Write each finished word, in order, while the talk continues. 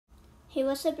Hey,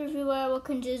 what's up everyone?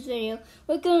 Welcome to this video.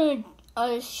 We're gonna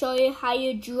show you how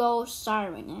you draw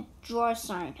Siren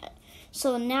head.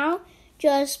 So now,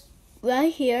 just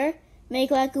right here, make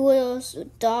like a little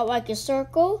dot, like a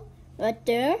circle, right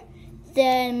there.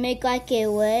 Then make like a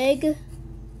leg.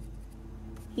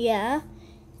 Yeah.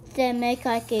 Then make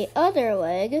like a other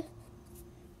leg.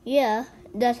 Yeah.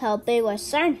 That's how big a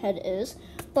Siren head is.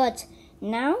 But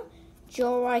now,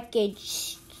 draw like a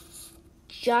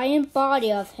giant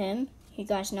body of him. You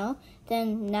guys know.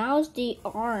 Then now's the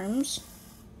arms.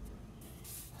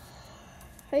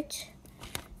 Right.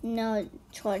 Now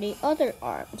try the other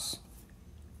arms.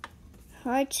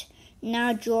 Right.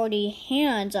 Now draw the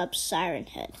hands up Siren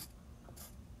head.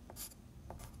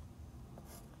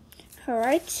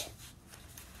 Alright.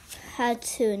 Had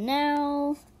to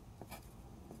now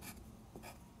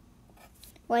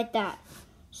like that.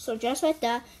 So just like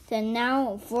that. Then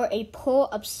now for a pull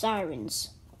of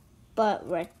sirens. But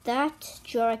like that,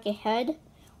 draw like a head,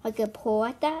 like a pole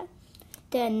like that.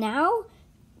 Then now,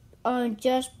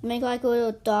 just make like a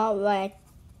little dot right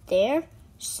there.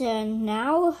 So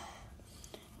now,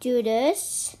 do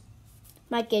this,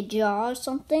 like a jaw or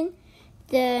something.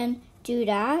 Then do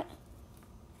that.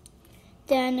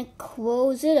 Then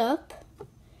close it up.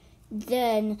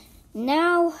 Then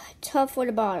now, tough for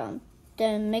the bottom.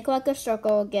 Then make like a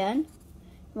circle again,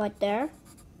 right there.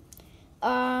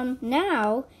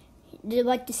 Now, do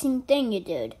like the same thing you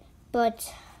did,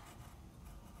 but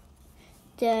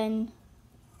then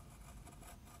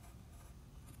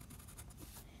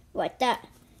like that.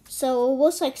 So it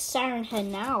looks like Siren head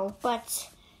now,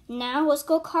 but now let's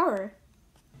go color.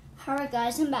 Alright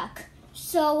guys, I'm back.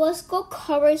 So let's go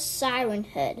color Siren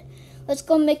head. Let's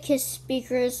go make his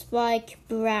speakers like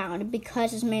brown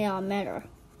because it's made out of metal.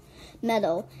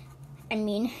 Metal.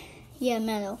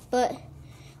 But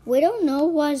we don't know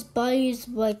what his bodies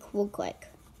look like.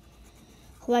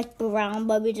 Like brown,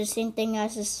 but we the same thing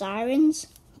as the sirens.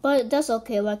 But that's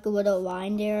okay, like a little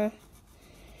line there.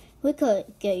 We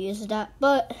could get used to that.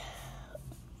 But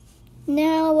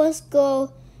now let's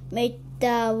go make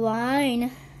that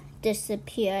line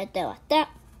disappear like that.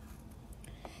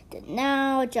 Then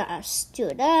now just do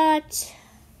that.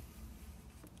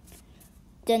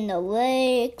 Then the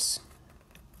legs.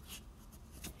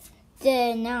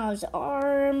 Then now his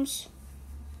arms.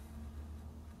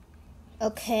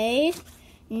 Okay.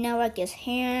 Now like his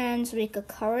hands, we could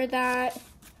cover that.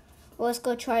 Let's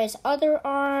go try his other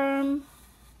arm.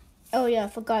 Oh yeah, I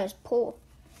forgot his pole.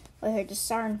 I heard the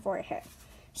siren for it here.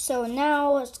 So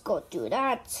now let's go do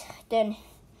that. Then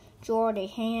draw the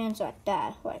hands like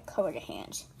that. Like cover the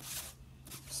hands.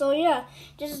 So yeah,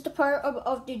 this is the part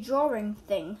of the drawing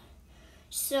thing.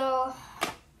 So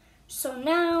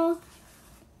now,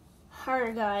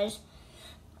 alright guys,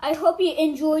 I hope you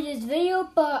enjoyed this video,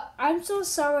 but I'm so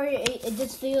sorry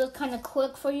this video is kind of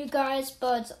quick for you guys,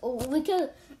 but we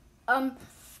could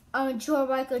draw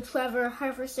like a Trevor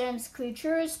Hypersense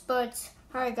creatures, but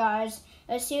alright guys,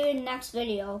 I'll see you in the next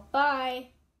video. Bye!